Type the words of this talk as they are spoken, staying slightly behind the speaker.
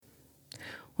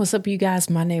What's up, you guys?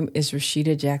 My name is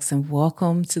Rashida Jackson.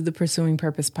 Welcome to the Pursuing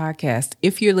Purpose podcast.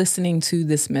 If you're listening to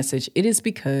this message, it is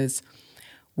because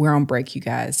we're on break, you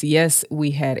guys. Yes, we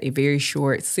had a very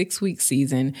short 6-week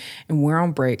season and we're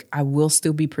on break. I will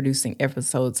still be producing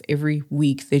episodes every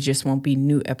week. They just won't be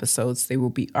new episodes. They will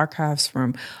be archives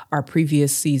from our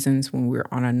previous seasons when we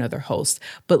were on another host.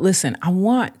 But listen, I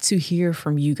want to hear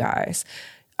from you guys.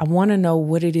 I want to know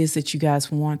what it is that you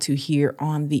guys want to hear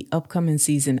on the upcoming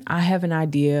season. I have an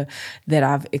idea that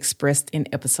I've expressed in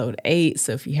episode 8.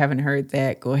 So if you haven't heard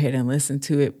that, go ahead and listen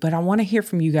to it. But I want to hear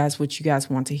from you guys what you guys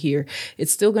want to hear.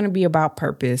 It's still going to be about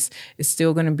purpose. It's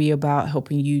still going to be about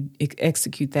helping you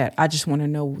execute that. I just want to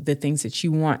know the things that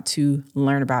you want to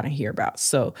learn about and hear about.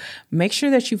 So make sure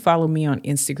that you follow me on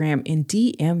Instagram and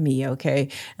DM me, okay?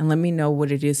 And let me know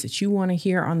what it is that you want to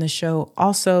hear on the show.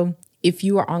 Also, if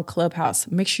you are on Clubhouse,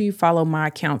 make sure you follow my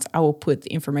accounts. I will put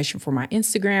the information for my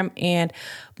Instagram and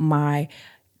my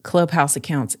Clubhouse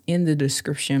accounts in the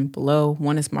description below.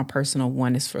 One is my personal,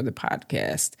 one is for the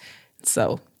podcast.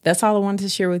 So that's all I wanted to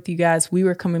share with you guys. We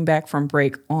were coming back from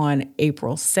break on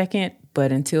April 2nd,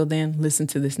 but until then, listen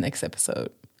to this next episode.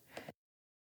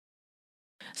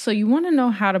 So you want to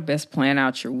know how to best plan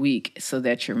out your week so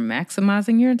that you're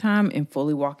maximizing your time and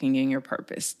fully walking in your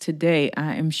purpose. Today,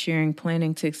 I am sharing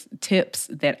planning tips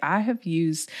that I have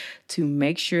used to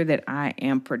make sure that I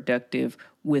am productive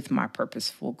with my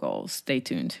purposeful goals. Stay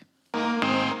tuned.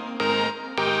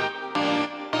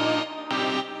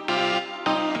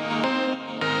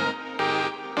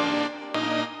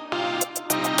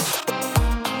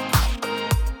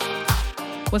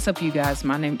 What's up, you guys?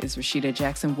 My name is Rashida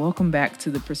Jackson. Welcome back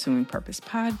to the Pursuing Purpose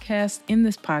podcast. In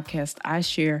this podcast, I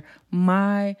share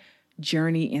my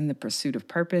journey in the pursuit of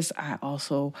purpose. I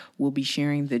also will be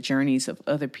sharing the journeys of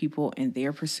other people in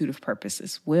their pursuit of purpose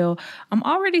as well. I'm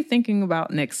already thinking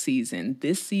about next season.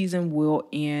 This season will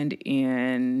end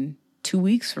in 2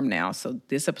 weeks from now. So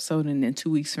this episode, and then 2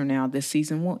 weeks from now, this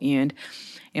season will end.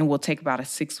 And we'll take about a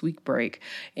 6-week break.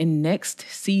 And next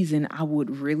season, I would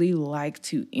really like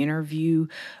to interview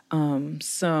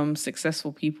some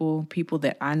successful people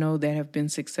that I know that have been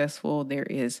successful. There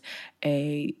is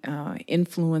a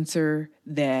influencer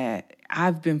that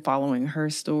I've been following her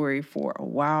story for a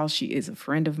while. She is a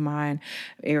friend of mine.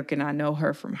 Eric and I know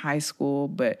her from high school,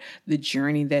 but the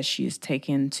journey that she has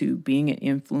taken to being an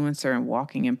influencer and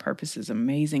walking in purpose is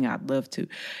amazing. I'd love to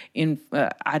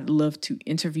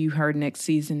interview her next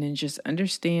season and just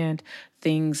understand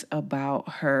things about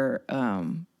her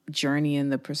journey in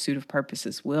the pursuit of purpose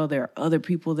as well. There are other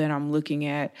people that I'm looking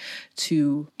at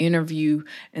to interview.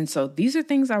 And so these are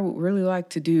things I would really like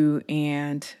to do.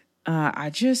 And I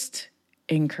just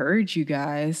encourage you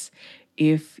guys,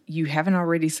 if you haven't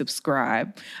already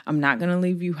subscribed, I'm not going to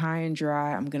leave you high and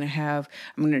dry. I'm going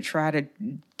to try to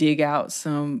dig out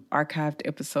some archived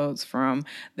episodes from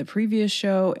the previous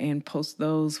show and post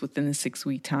those within the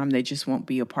 6-week time. They just won't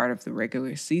be a part of the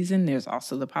regular season. There's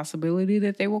also the possibility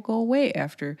that they will go away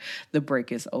after the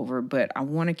break is over. But I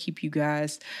want to keep you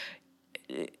guys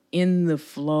in the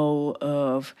flow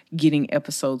of getting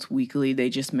episodes weekly. They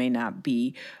just may not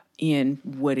be in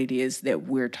what it is that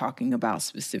we're talking about,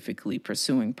 specifically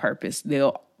pursuing purpose.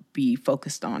 They'll be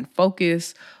focused on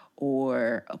focus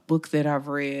or a book that I've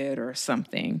read or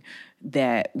something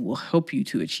that will help you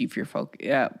to achieve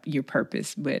your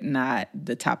purpose, but not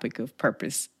the topic of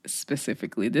purpose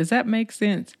specifically. Does that make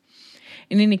sense?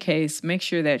 In any case, make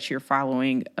sure that you're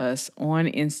following us on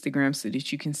Instagram so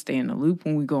that you can stay in the loop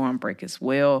when we go on break as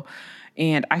well.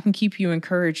 And I can keep you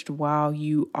encouraged while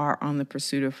you are on the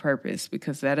pursuit of purpose,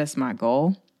 because that is my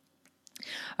goal.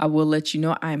 I will let you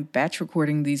know I'm batch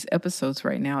recording these episodes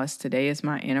right now, as today is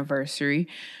my anniversary.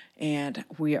 And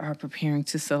we are preparing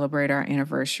to celebrate our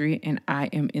anniversary. And I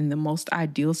am in the most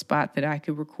ideal spot that I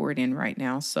could record in right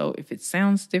now. So if it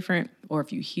sounds different or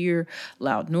if you hear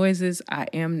loud noises, I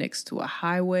am next to a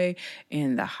highway.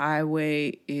 And the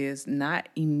highway is not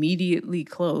immediately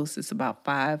close. It's about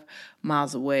 5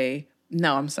 miles away.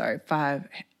 No, I'm sorry,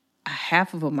 a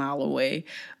half of a mile away,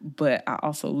 but I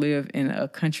also live in a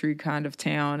country kind of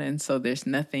town, and so there's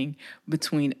nothing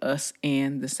between us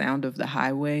and the sound of the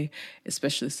highway,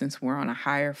 especially since we're on a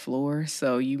higher floor.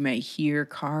 So you may hear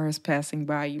cars passing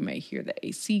by, you may hear the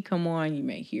AC come on, you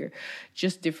may hear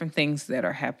just different things that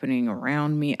are happening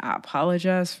around me. I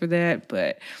apologize for that,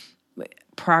 but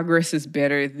progress is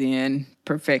better than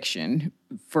perfection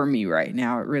for me right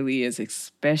now. It really is,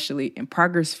 especially, and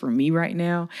progress for me right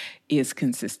now is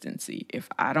consistency. If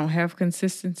I don't have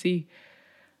consistency,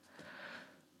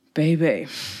 baby,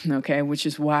 okay, which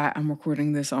is why I'm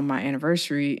recording this on my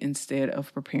anniversary instead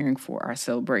of preparing for our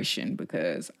celebration,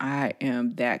 because I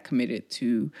am that committed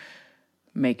to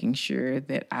making sure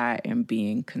that I am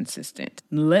being consistent.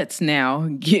 Let's now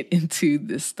get into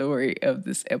the story of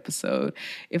this episode.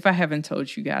 If I haven't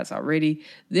told you guys already,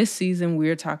 this season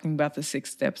we're talking about the 6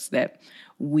 steps that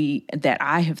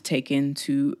I have taken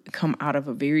to come out of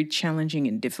a very challenging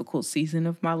and difficult season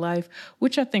of my life,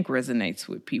 which I think resonates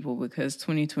with people because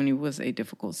 2020 was a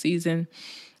difficult season.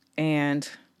 And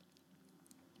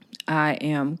I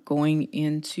am going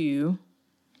into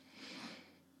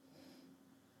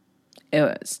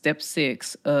step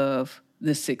 6 of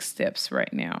the 6 steps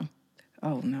right now.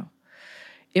 Oh no.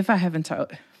 If I haven't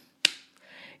told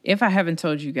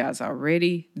you guys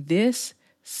already, this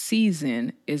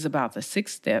season is about the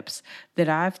 6 steps that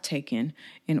I've taken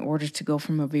in order to go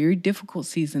from a very difficult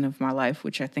season of my life,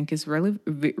 which I think is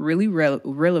really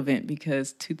relevant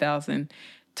because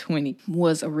 2020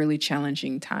 was a really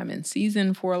challenging time and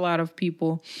season for a lot of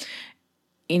people.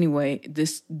 Anyway,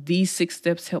 these 6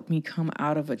 steps helped me come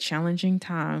out of a challenging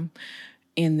time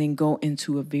and then go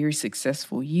into a very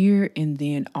successful year. And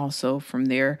then also from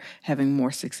there, having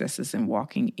more successes and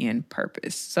walking in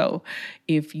purpose. So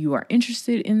if you are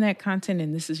interested in that content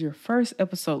and this is your first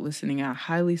episode listening, I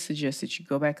highly suggest that you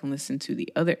go back and listen to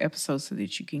the other episodes so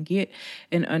that you can get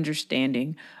an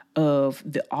understanding of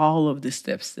all of the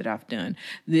steps that I've done.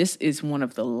 This is one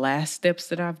of the last steps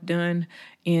that I've done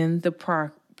in the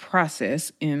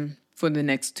process. And for the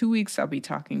next 2 weeks, I'll be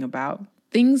talking about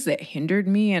things that hindered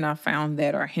me, and I found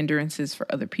that are hindrances for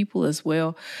other people as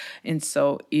well. And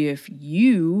so if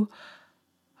you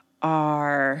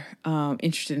are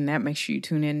interested in that, make sure you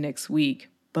tune in next week.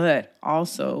 But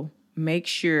also make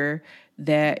sure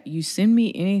that you send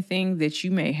me anything that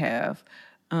you may have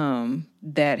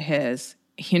that has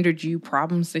hindered you,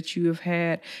 problems that you have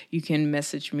had. You can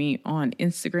message me on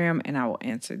Instagram and I will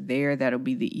answer there. That'll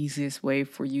be the easiest way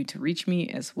for you to reach me,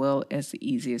 as well as the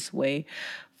easiest way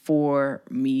for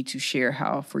me to share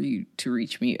how for you to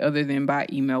reach me, other than by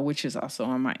email, which is also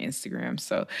on my Instagram.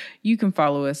 So you can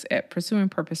follow us at Pursuing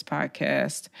Purpose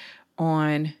Podcast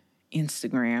on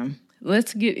Instagram.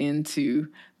 Let's get into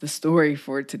the story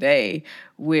for today,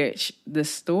 which the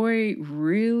story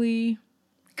really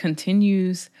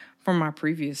continues from my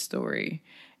previous story.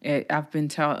 I've been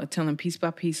telling piece by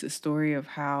piece the story of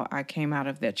how I came out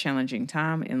of that challenging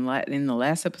time. In the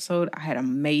last episode, I had a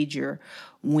major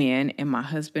win, and my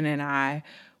husband and I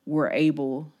were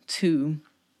able to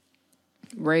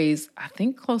raise, I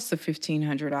think, close to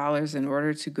 $1,500 in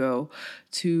order to go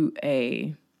to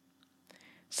a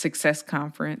success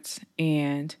conference.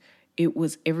 And it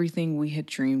was everything we had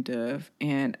dreamed of.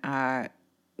 And I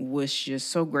was just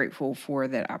so grateful for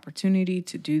that opportunity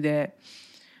to do that.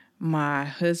 My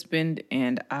husband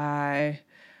and I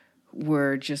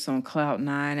were just on cloud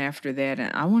 9 after that,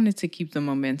 and I wanted to keep the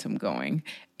momentum going.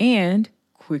 And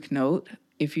quick note,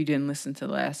 if you didn't listen to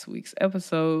last week's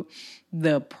episode,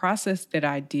 the process that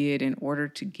I did in order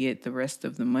to get the rest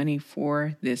of the money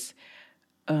for this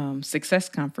success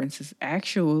conference is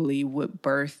actually what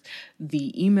birthed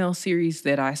the email series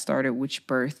that I started, which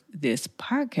birthed this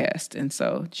podcast. And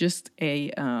so just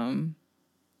a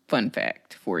fun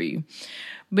fact for you.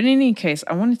 But in any case,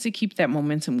 I wanted to keep that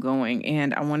momentum going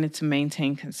and I wanted to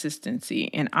maintain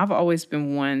consistency. And I've always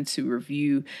been one to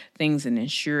review things and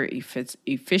ensure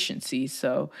efficiency.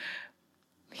 So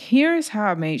here's how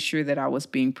I made sure that I was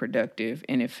being productive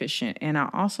and efficient. And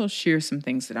I'll also share some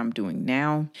things that I'm doing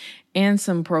now and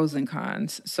some pros and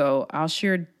cons. So I'll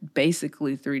share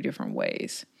basically 3 different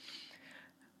ways.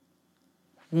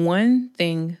 One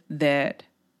thing that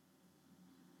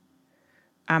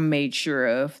I made sure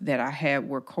of that I had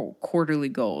were quarterly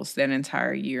goals that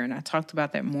entire year. And I talked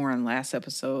about that more in last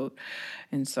episode.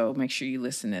 And so make sure you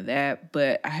listen to that.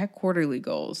 But I had quarterly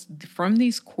goals. From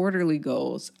these quarterly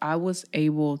goals, I was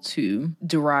able to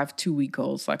derive 2-week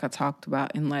goals like I talked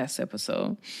about in last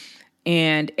episode.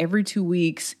 And every 2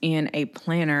 weeks in a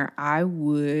planner, I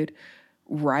would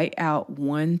write out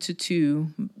 1 to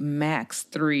 2, max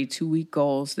 3 2-week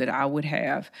goals that I would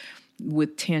have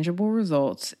with tangible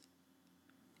results.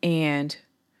 And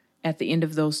at the end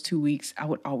of those 2 weeks, I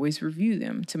would always review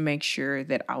them to make sure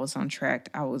that I was on track.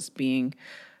 I was being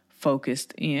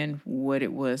focused in what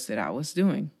it was that I was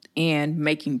doing and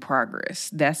making progress.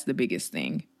 That's the biggest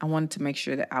thing. I wanted to make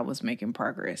sure that I was making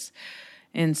progress.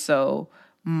 And so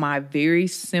my very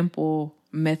simple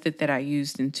method that I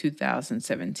used in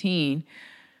 2017,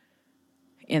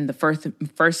 and the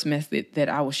first method that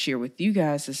I will share with you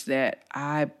guys, is that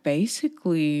I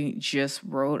basically just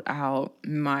wrote out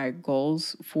my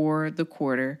goals for the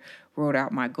quarter, wrote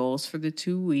out my goals for the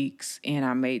 2 weeks, and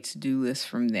I made to-do lists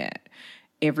from that.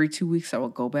 Every 2 weeks, I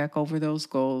would go back over those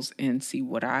goals and see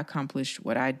what I accomplished,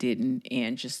 what I didn't,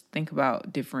 and just think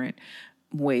about different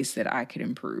ways that I could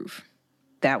improve.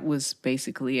 That was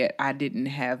basically it. I didn't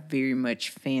have very much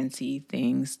fancy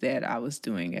things that I was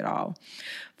doing at all.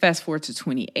 Fast forward to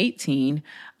 2018,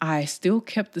 I still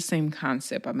kept the same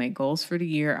concept. I made goals for the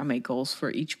year. I made goals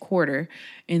for each quarter.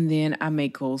 And then I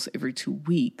make goals every 2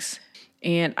 weeks.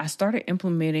 And I started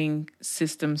implementing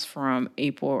systems from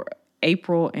April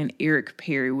and Eric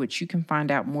Perry, which you can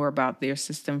find out more about their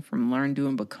system from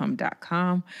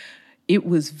learndoandbecome.com. It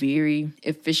was very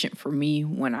efficient for me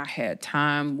when I had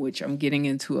time, which I'm getting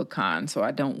into a con, so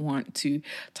I don't want to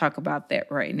talk about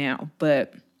that right now.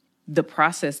 But the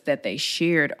process that they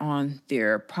shared on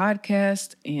their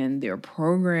podcast and their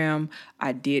program,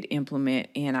 I did implement,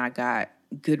 and I got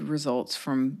good results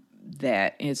from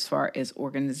that as far as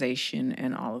organization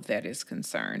and all of that is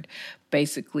concerned.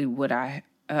 Basically, what I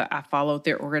followed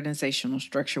their organizational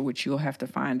structure, which you'll have to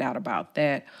find out about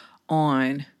that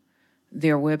on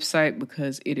their website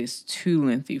because it is too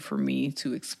lengthy for me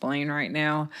to explain right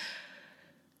now.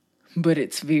 But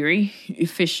it's very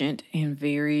efficient and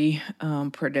very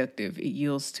productive. It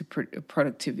yields to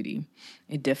productivity.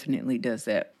 It definitely does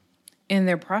that. And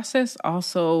their process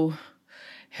also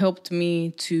helped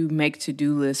me to make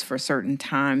to-do lists for certain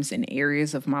times and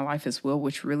areas of my life as well,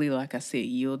 which really, like I said,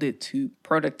 yielded to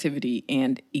productivity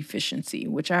and efficiency,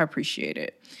 which I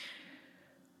appreciated.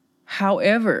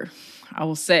 However, I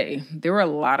will say there were a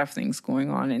lot of things going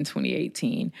on in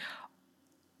 2018.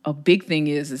 A big thing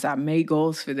is I made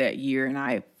goals for that year and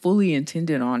I fully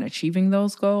intended on achieving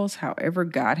those goals. However,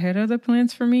 God had other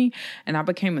plans for me and I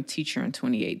became a teacher in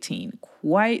 2018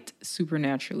 quite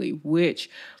supernaturally, which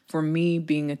for me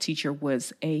being a teacher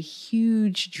was a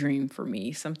huge dream for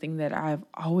me, something that I've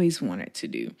always wanted to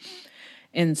do.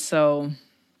 And so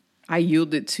I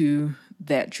yielded to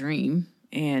that dream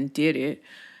and did it.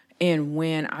 And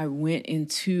when I went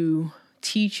into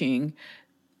teaching,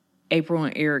 April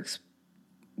and Eric's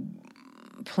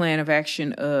plan of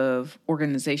action of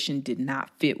organization did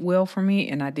not fit well for me,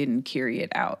 and I didn't carry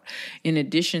it out. In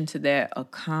addition to that, a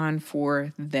con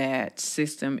for that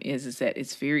system is that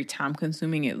it's very time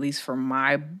consuming, at least for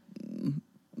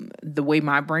the way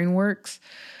my brain works.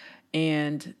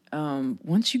 And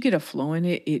once you get a flow in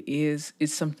it,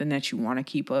 it's something that you want to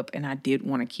keep up. And I did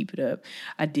want to keep it up.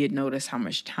 I did notice how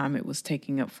much time it was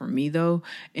taking up for me, though.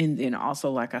 And then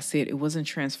also, like I said, it wasn't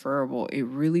transferable. It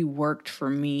really worked for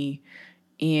me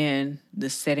in the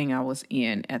setting I was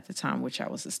in at the time, which I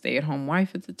was a stay-at-home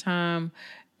wife at the time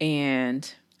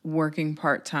and working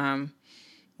part-time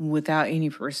without any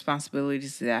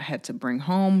responsibilities that I had to bring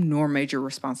home, nor major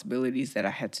responsibilities that I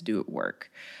had to do at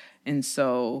work. And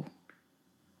so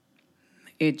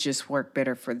it just worked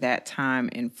better for that time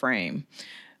and frame.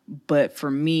 But for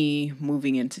me,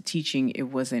 moving into teaching, it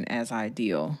wasn't as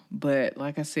ideal. But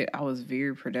like I said, I was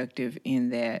very productive in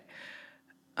that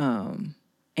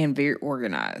and very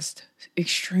organized,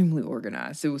 extremely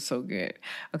organized. It was so good.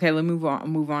 Okay, let's move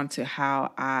on to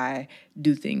how I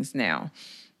do things now.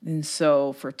 And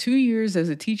so for 2 years as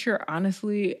a teacher,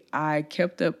 honestly, I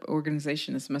kept up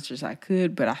organization as much as I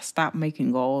could, but I stopped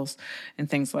making goals and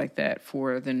things like that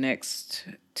for the next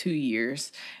 2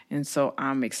 years. And so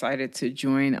I'm excited to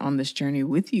join on this journey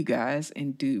with you guys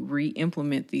and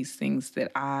re-implement these things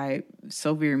that I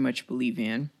so very much believe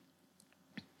in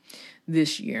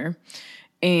this year.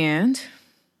 And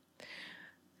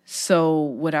so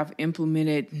what I've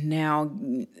implemented now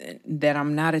that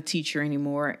I'm not a teacher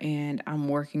anymore and I'm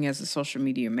working as a social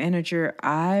media manager,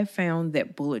 I found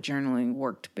that bullet journaling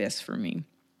worked best for me.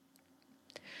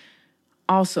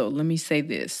 Also, let me say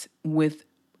this, with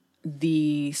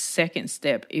the second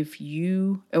step,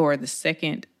 or the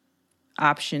second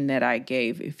option that I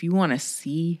gave, if you want to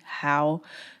see how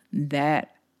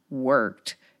that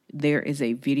worked, there is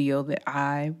a video that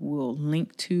I will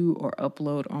link to or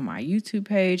upload on my YouTube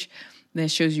page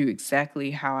that shows you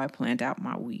exactly how I planned out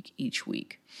my week each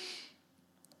week.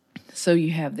 So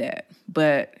you have that.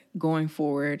 But going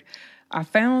forward, I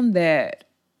found that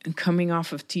coming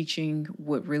off of teaching,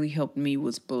 what really helped me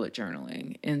was bullet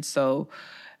journaling. And so,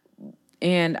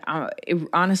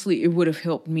 honestly, it would have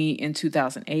helped me in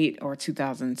 2008 or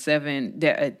 2007,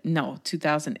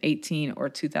 2018 or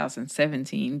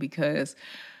 2017, because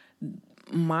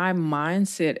my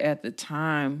mindset at the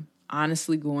time,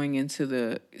 honestly, going into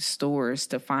the stores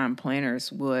to find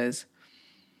planners was,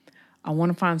 I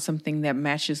want to find something that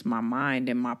matches my mind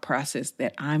and my process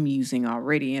that I'm using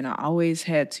already. And I always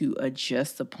had to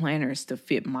adjust the planners to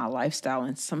fit my lifestyle.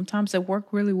 And sometimes it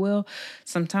worked really well.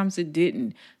 Sometimes it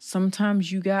didn't.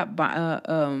 Sometimes you got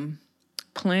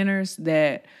planners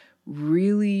that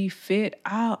really fit.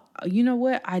 You know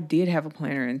what? I did have a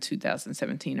planner in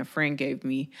 2017. A friend gave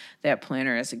me that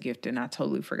planner as a gift, and I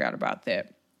totally forgot about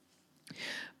that.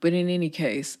 But in any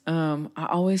case, I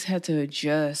always had to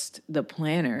adjust the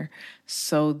planner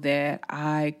so that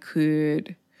I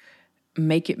could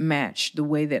make it match the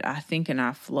way that I think and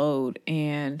I flowed.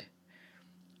 And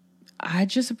I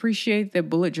just appreciate that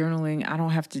bullet journaling, I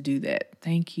don't have to do that.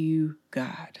 Thank you,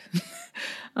 God.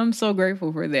 I'm so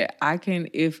grateful for that. I can,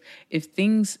 if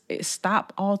things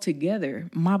stop altogether,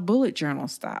 my bullet journal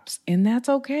stops, and that's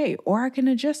okay. Or I can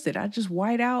adjust it. I just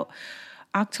white out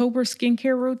October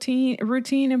skincare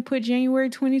routine and put January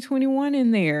 2021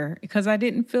 in there because I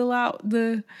didn't fill out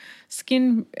the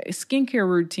skincare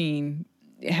routine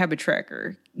habit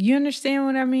tracker. You understand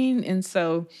what I mean? And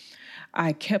so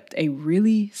I kept a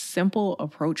really simple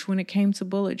approach when it came to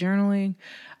bullet journaling.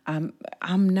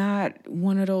 I'm not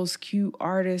one of those cute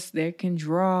artists that can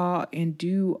draw and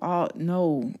do all.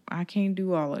 No, I can't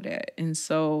do all of that. And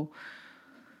so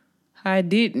I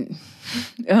didn't.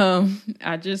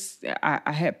 I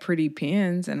had pretty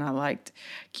pens and I liked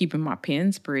keeping my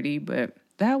pens pretty, but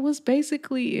that was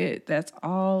basically it. That's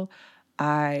all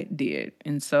I did.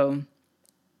 And so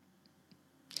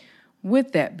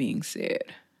with that being said,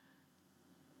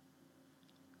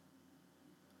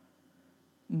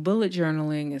 bullet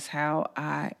journaling is how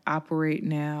I operate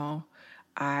now.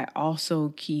 I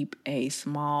also keep a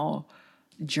small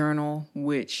journal,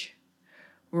 which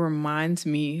reminds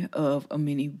me of a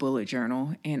mini bullet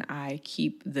journal, and I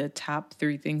keep the top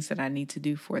 3 things that I need to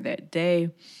do for that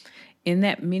day. In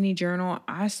that mini journal,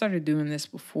 I started doing this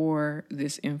before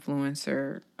this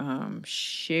influencer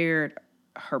shared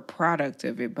her product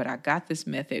of it, but I got this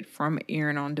method from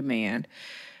Erin on Demand.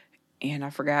 And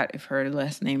I forgot if her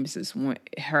last name is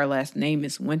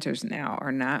Winters now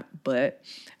or not, but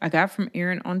I got from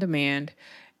Erin on Demand,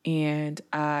 and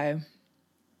I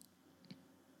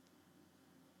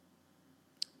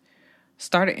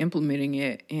started implementing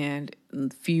it. And a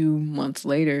few months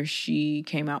later, she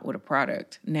came out with a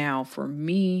product. Now, for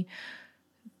me,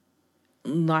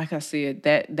 like I said,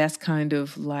 that's kind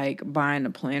of like buying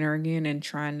a planner again and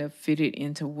trying to fit it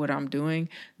into what I'm doing.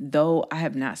 Though I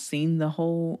have not seen the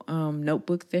whole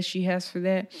notebook that she has for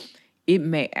that, it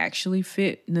may actually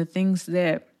fit the things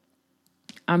that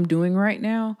I'm doing right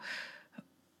now.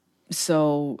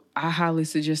 So I highly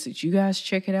suggest that you guys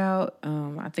check it out.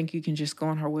 I think you can just go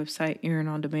on her website,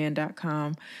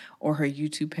 erinondemand.com, or her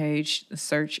YouTube page,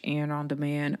 search Erin on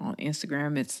Demand. On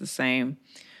Instagram, it's the same.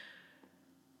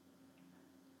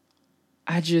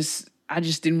 I just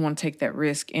didn't want to take that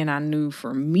risk. And I knew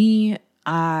for me,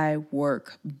 I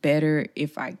work better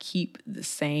if I keep the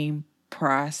same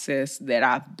process that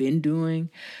I've been doing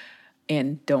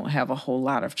and don't have a whole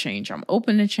lot of change. I'm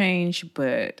open to change,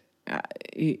 but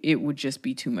it would just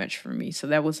be too much for me. So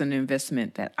that was an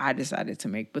investment that I decided to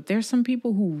make. But there's some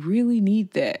people who really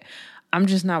need that. I'm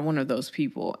just not one of those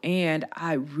people. And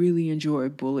I really enjoy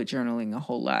bullet journaling a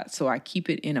whole lot. So I keep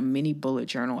it in a mini bullet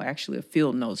journal, actually a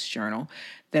field notes journal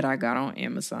that I got on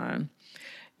Amazon.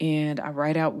 And I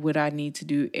write out what I need to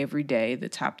do every day, the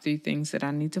top 3 things that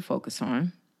I need to focus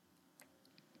on.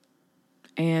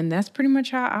 And that's pretty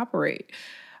much how I operate.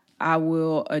 I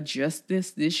will adjust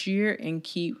this year and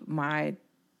keep my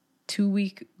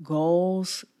 2-week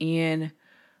goals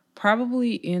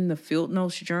probably in the field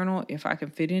notes journal if I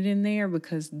can fit it in there,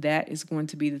 because that is going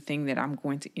to be the thing that I'm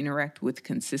going to interact with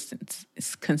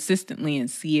consistently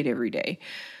and see it every day.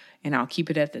 And I'll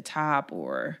keep it at the top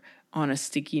or on a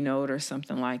sticky note or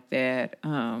something like that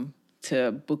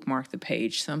to bookmark the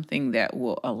page, something that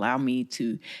will allow me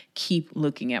to keep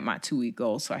looking at my 2-week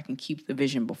goals so I can keep the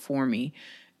vision before me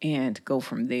and go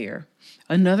from there.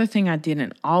 Another thing I did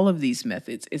in all of these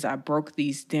methods is I broke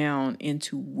these down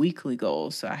into weekly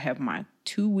goals. So I have my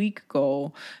 2-week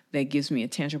goal that gives me a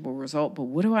tangible result. But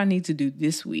what do I need to do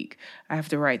this week? I have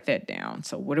to write that down.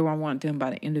 So what do I want done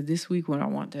by the end of this week? What do I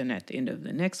want done at the end of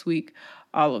the next week?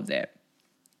 All of that.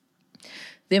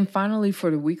 Then finally,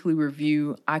 for the weekly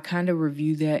review, I kind of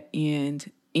review that in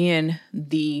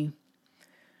the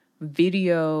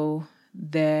video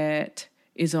that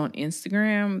is on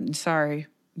YouTube,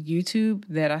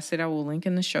 that I said I will link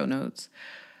in the show notes.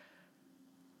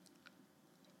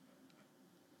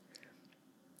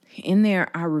 In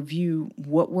there, I review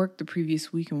what worked the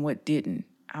previous week and what didn't.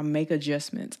 I make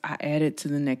adjustments. I add it to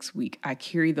the next week. I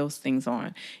carry those things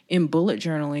on. In bullet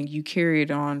journaling, you carry it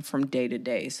on from day to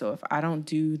day. So if I don't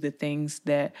do the things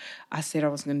that I said I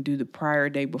was going to do the prior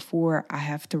day before, I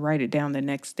have to write it down the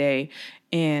next day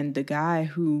And the guy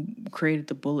who created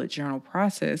the bullet journal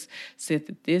process said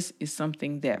that this is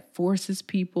something that forces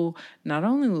people not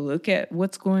only to look at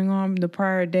what's going on the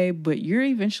prior day, but you're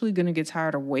eventually going to get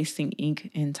tired of wasting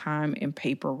ink and time and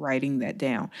paper writing that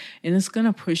down. And it's going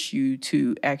to push you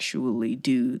to actually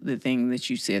do the thing that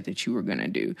you said that you were going to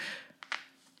do.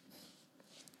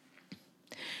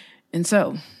 And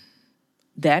so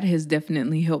that has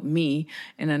definitely helped me.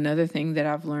 And another thing that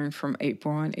I've learned from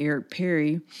April and Eric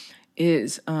Perry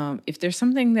is if there's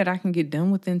something that I can get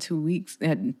done within 2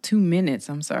 minutes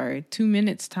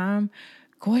time,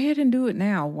 go ahead and do it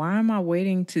now. Why am I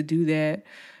waiting to do that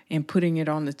and putting it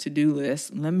on the to-do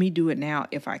list? Let me do it now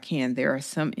if I can. There are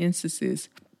some instances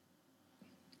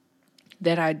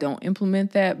that I don't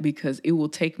implement that because it will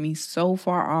take me so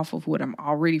far off of what I'm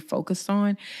already focused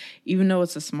on, even though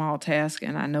it's a small task.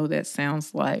 And I know that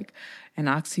sounds like an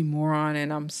oxymoron,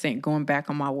 and I'm going back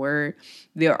on my word.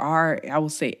 I will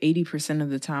say 80% of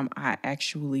the time, I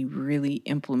actually really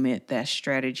implement that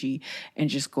strategy and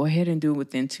just go ahead and do it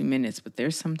within 2 minutes. But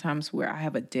there's sometimes where I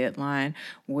have a deadline,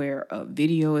 where a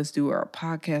video is due or a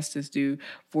podcast is due.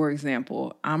 For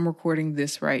example, I'm recording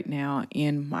this right now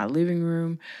in my living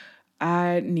room.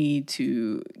 I need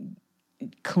to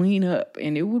clean up,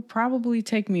 and it would probably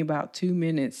take me about 2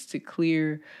 minutes to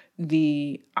clear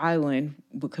the island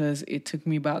because it took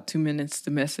me about 2 minutes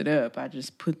to mess it up. I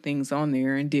just put things on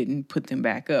there and didn't put them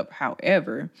back up.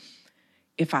 However,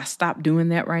 if I stop doing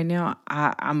that right now,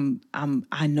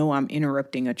 I know I'm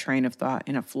interrupting a train of thought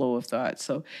and a flow of thought.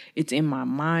 So it's in my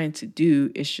mind to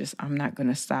do. It's just I'm not going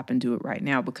to stop and do it right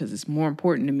now because it's more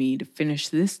important to me to finish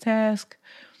this task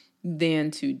than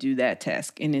to do that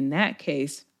task. And in that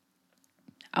case,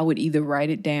 I would either write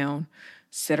it down,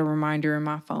 set a reminder in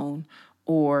my phone,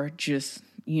 or just,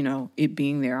 it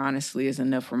being there honestly is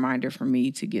enough reminder for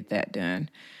me to get that done.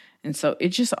 And so it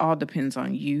just all depends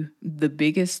on you. The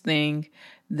biggest thing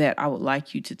that I would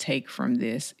like you to take from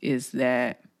this is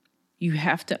that you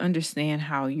have to understand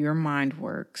how your mind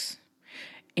works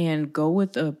and go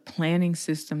with a planning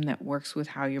system that works with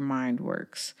how your mind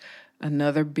works.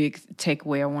 Another big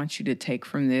takeaway I want you to take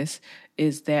from this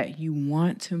is that you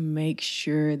want to make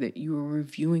sure that you are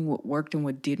reviewing what worked and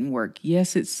what didn't work.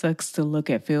 Yes, it sucks to look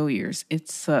at failures. It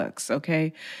sucks,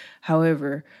 okay?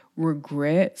 However,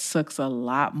 regret sucks a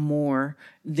lot more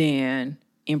than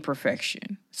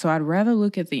imperfection. So I'd rather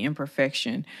look at the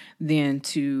imperfection than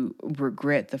to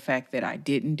regret the fact that I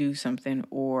didn't do something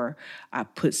or I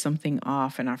put something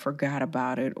off and I forgot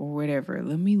about it or whatever.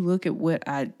 Let me look at what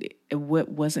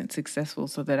wasn't successful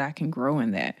so that I can grow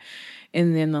in that.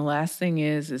 And then the last thing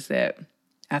is that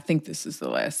I think this is the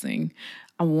last thing.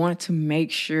 I want to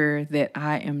make sure that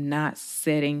I am not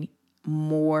setting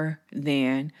more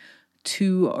than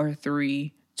 2 or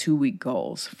 3 2-week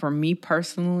goals. For me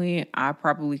personally, I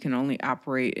probably can only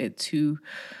operate at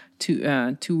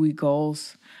 2-week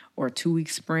goals or 2-week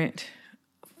sprint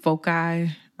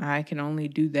foci. I can only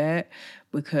do that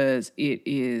because it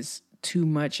is too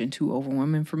much and too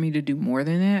overwhelming for me to do more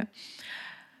than that.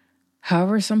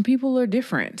 However, some people are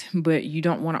different, but you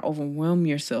don't want to overwhelm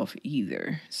yourself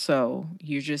either. So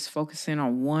you're just focusing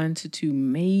on 1 to 2,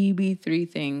 maybe 3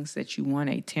 things that you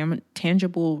want a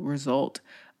tangible result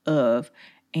of,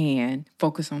 and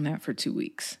focus on that for 2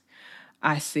 weeks.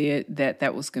 I said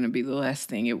that was going to be the last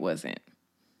thing. It wasn't.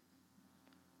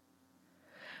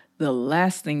 The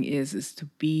last thing is to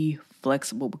be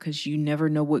flexible because you never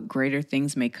know what greater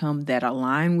things may come that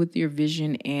align with your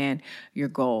vision and your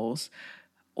goals,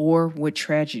 or what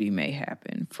tragedy may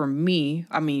happen. For me,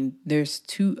 there's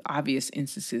 2 obvious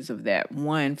instances of that.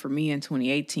 One, for me in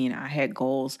 2018, I had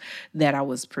goals that I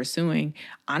was pursuing.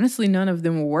 Honestly, none of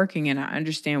them were working, and I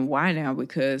understand why now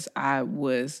because I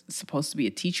was supposed to be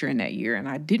a teacher in that year, and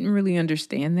I didn't really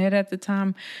understand that at the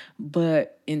time.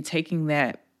 But in taking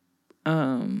that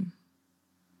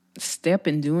step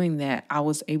in doing that, I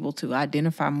was able to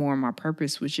identify more of my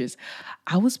purpose, which is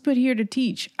I was put here to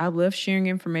teach. I love sharing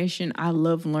information. I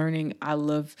love learning. I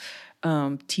love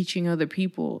teaching other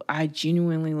people. I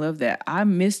genuinely love that. I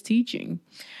miss teaching.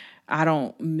 I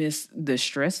don't miss the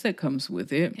stress that comes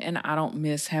with it. And I don't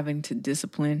miss having to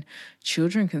discipline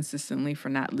children consistently for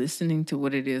not listening to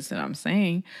what it is that I'm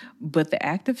saying. But the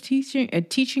act of teaching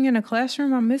in a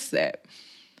classroom, I miss that.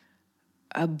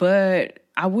 But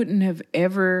I wouldn't have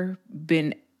ever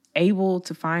been able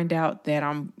to find out that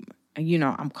I'm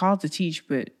called to teach,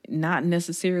 but not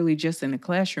necessarily just in a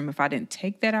classroom, if I didn't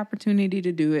take that opportunity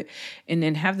to do it and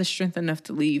then have the strength enough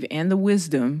to leave and the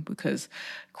wisdom, because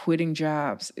quitting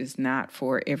jobs is not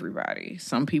for everybody.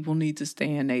 Some people need to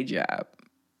stay in a job.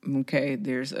 Okay.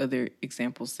 There's other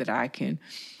examples that I can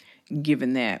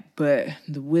given that, but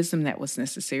the wisdom that was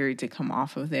necessary to come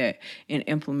off of that and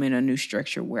implement a new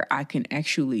structure where I can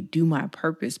actually do my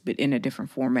purpose, but in a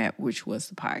different format, which was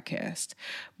the podcast.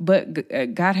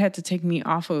 But God had to take me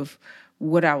off of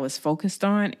what I was focused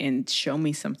on and show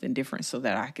me something different so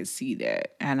that I could see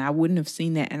that. And I wouldn't have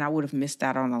seen that, and I would have missed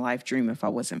out on a life dream if I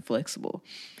wasn't flexible.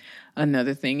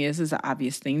 Another thing is an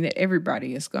obvious thing that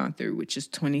everybody has gone through, which is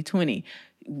 2020.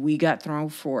 We got thrown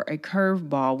for a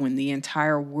curveball when the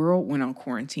entire world went on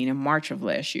quarantine in March of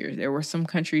last year. There were some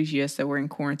countries, yes, that were in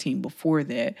quarantine before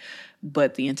that,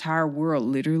 but the entire world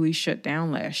literally shut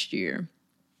down last year.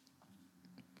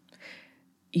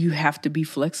 You have to be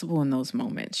flexible in those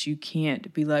moments. You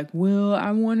can't be like, well,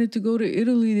 I wanted to go to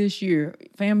Italy this year.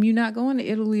 Fam, you're not going to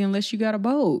Italy unless you got a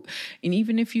boat. And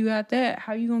even if you got that,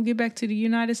 how you going to get back to the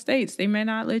United States? They may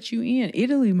not let you in.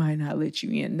 Italy might not let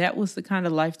you in. That was the kind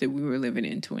of life that we were living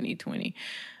in 2020.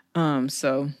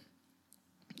 So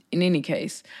in any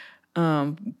case,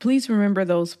 please remember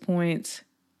those points.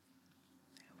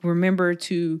 Remember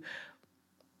to,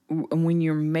 when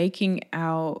you're making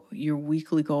out your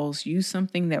weekly goals, use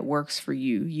something that works for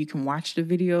you. You can watch the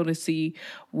video to see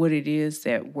what it is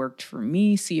that worked for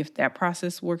me. See if that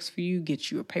process works for you. Get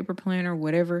you a paper planner,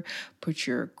 whatever. Put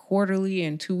your quarterly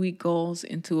and 2-week goals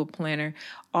into a planner.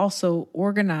 Also,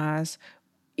 organize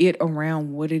it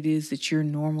around what it is that you're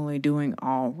normally doing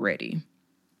already.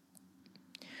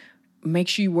 Make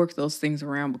sure you work those things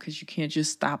around, because you can't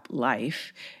just stop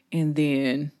life and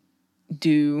then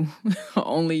do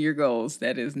only your goals.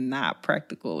 That is not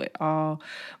practical at all.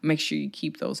 Make sure you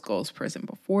keep those goals present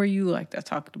before you, like I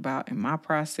talked about in my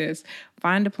process.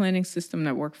 Find a planning system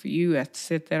that works for you. I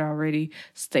said that already.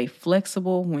 Stay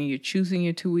flexible when you're choosing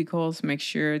your 2-week goals. Make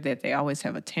sure that they always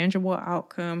have a tangible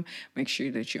outcome. Make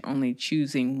sure that you're only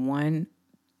choosing 1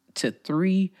 to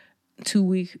 3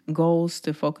 2-week goals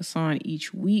to focus on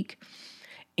each week.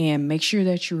 And make sure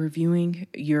that you're reviewing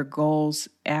your goals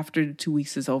after the 2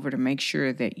 weeks is over to make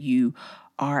sure that you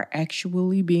are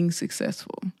actually being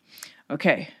successful.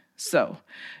 Okay, so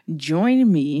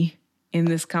join me in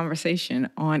this conversation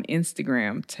on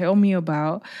Instagram. Tell me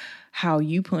about how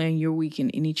you plan your week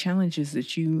and any changes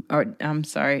that you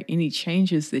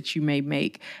may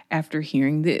make after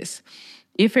hearing this.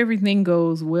 If everything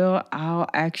goes well, I'll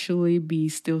actually be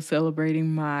still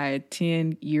celebrating my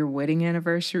 10-year wedding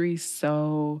anniversary.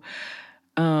 So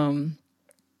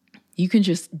you can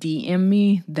just DM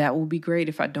me. That will be great.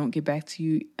 If I don't get back to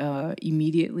you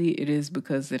immediately, it is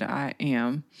because that I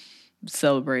am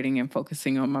celebrating and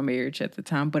focusing on my marriage at the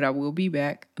time. But I will be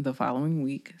back the following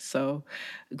week. So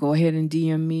go ahead and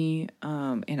DM me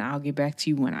and I'll get back to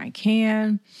you when I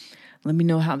can. Let me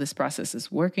know how this process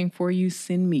is working for you.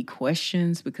 Send me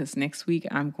questions, because next week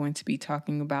I'm going to be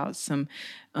talking about some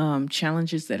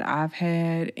challenges that I've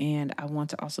had. And I want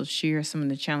to also share some of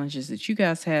the challenges that you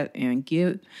guys had and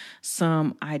give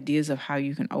some ideas of how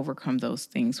you can overcome those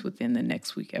things within the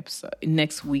next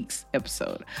week's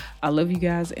episode. I love you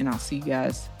guys, and I'll see you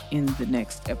guys in the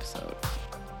next episode.